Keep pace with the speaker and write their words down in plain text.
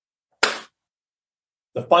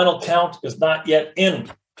The final count is not yet in.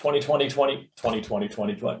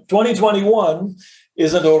 2021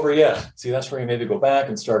 isn't over yet. See, that's where you maybe go back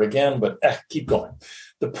and start again, but keep going.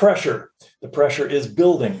 The pressure is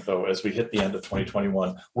building, though, as we hit the end of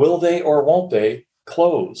 2021. Will they or won't they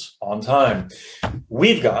close on time?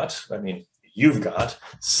 You've got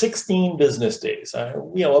 16 business days,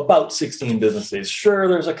 about 16 business days. Sure,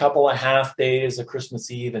 there's a couple of half days, a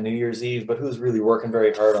Christmas Eve and New Year's Eve, but who's really working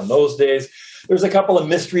very hard on those days? There's a couple of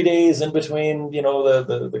mystery days in between,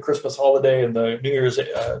 the Christmas holiday and the New Year's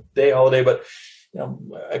Day holiday. But,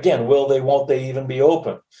 again, will they, won't they even be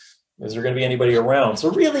open? Is there going to be anybody around? So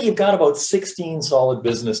really, you've got about 16 solid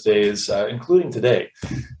business days, including today,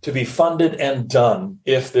 to be funded and done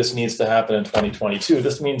if this needs to happen in 2022.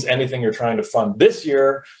 This means anything you're trying to fund this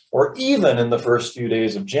year, or even in the first few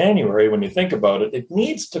days of January, when you think about it, it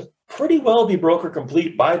needs to pretty well be broker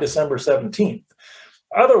complete by December 17th.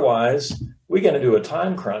 Otherwise, we get into a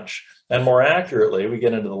time crunch, and more accurately, we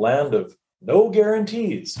get into the land of no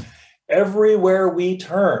guarantees. Everywhere we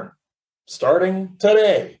turn, starting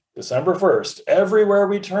today, December 1st, everywhere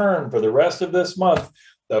we turn for the rest of this month,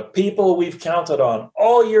 the people we've counted on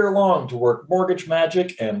all year long to work mortgage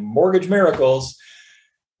magic and mortgage miracles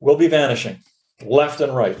will be vanishing left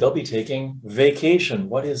and right. They'll be taking vacation.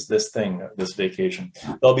 What is this thing, this vacation?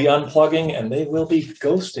 They'll be unplugging and they will be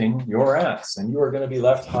ghosting your ass, and you are going to be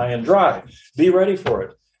left high and dry. Be ready for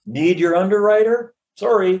it. Need your underwriter?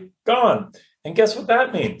 Sorry, gone. And guess what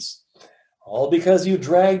that means? All because you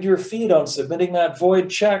dragged your feet on submitting that void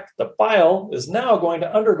check, the file is now going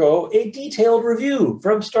to undergo a detailed review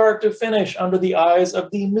from start to finish under the eyes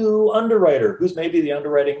of the new underwriter, who's maybe the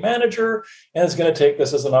underwriting manager, and is going to take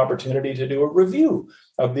this as an opportunity to do a review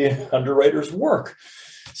of the underwriter's work.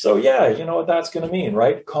 So yeah, you know what that's going to mean,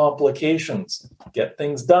 right? Complications. Get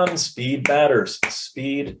things done. Speed matters.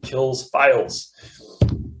 Speed kills files.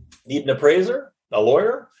 Need an appraiser? A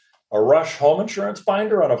lawyer? A rush home insurance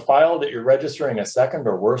binder on a file that you're registering a second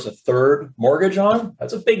or worse, a third mortgage on?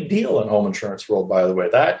 That's a big deal in home insurance world, by the way.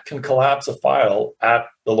 That can collapse a file at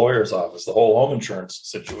the lawyer's office, the whole home insurance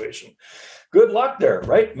situation. Good luck there,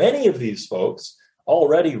 right? Many of these folks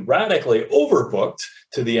already radically overbooked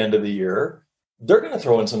to the end of the year. They're going to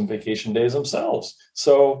throw in some vacation days themselves.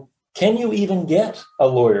 So can you even get a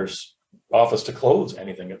lawyer's office to close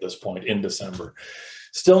anything at this point in December?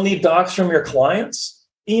 Still need docs from your clients?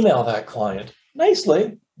 Email that client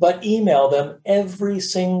nicely, but email them every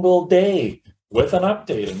single day with an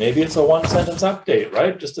update. And maybe it's a one-sentence update,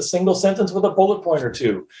 right? Just a single sentence with a bullet point or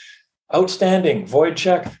two. Outstanding, void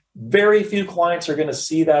check. Very few clients are going to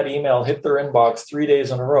see that email hit their inbox 3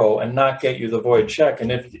 days in a row and not get you the void check.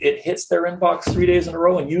 And if it hits their inbox 3 days in a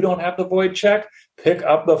row and you don't have the void check, pick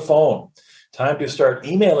up the phone. Time to start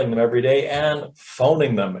emailing them every day and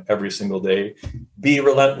phoning them every single day. Be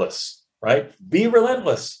relentless. Right? Be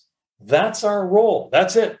relentless. That's our role.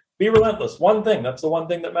 That's it. Be relentless. One thing. That's the one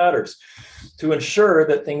thing that matters to ensure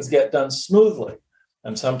that things get done smoothly.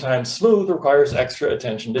 And sometimes smooth requires extra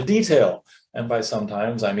attention to detail. And by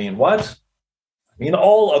sometimes, I mean what? I mean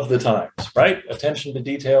all of the times, right? Attention to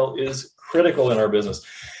detail is critical in our business.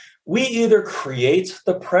 We either create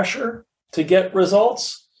the pressure to get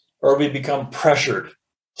results or we become pressured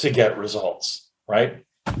to get results, right?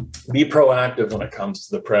 Be proactive when it comes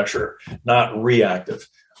to the pressure, not reactive.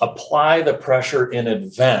 Apply the pressure in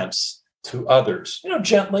advance to others,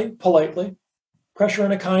 gently, politely, pressure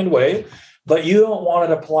in a kind way, but you don't want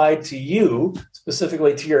it applied to you,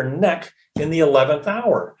 specifically to your neck in the 11th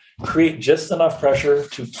hour. Create just enough pressure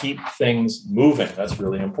to keep things moving. That's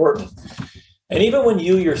really important. And even when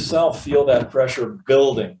you yourself feel that pressure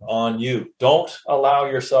building on you, don't allow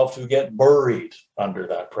yourself to get buried under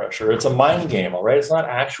that pressure. It's a mind game, all right? It's not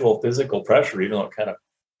actual physical pressure, even though it kind of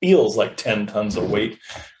feels like 10 tons of weight,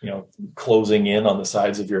 closing in on the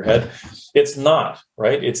sides of your head. It's not,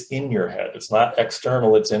 right? It's in your head. It's not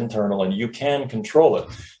external, it's internal, and you can control it.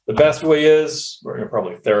 The best way is, you're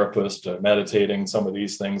probably a therapist, meditating, some of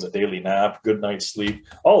these things, a daily nap, good night's sleep,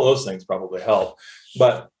 all of those things probably help.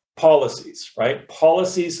 But policies, right?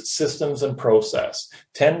 Policies, systems, and process.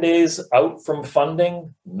 10 days out from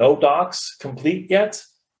funding, no docs complete yet.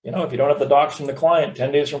 If you don't have the docs from the client,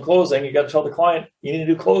 10 days from closing, you got to tell the client you need a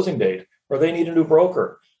new closing date or they need a new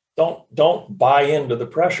broker. Don't buy into the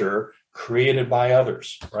pressure created by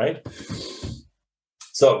others, right?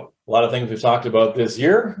 So a lot of things we've talked about this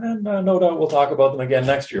year, and no doubt we'll talk about them again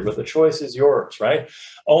next year, but the choice is yours, right?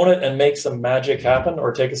 Own it and make some magic happen,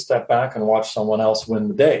 or take a step back and watch someone else win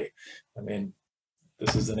the day. I mean,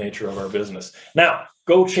 this is the nature of our business. Now,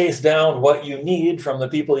 go chase down what you need from the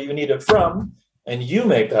people you need it from, and you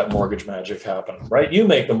make that mortgage magic happen, right? You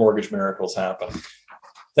make the mortgage miracles happen.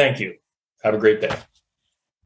 Thank you. Have a great day.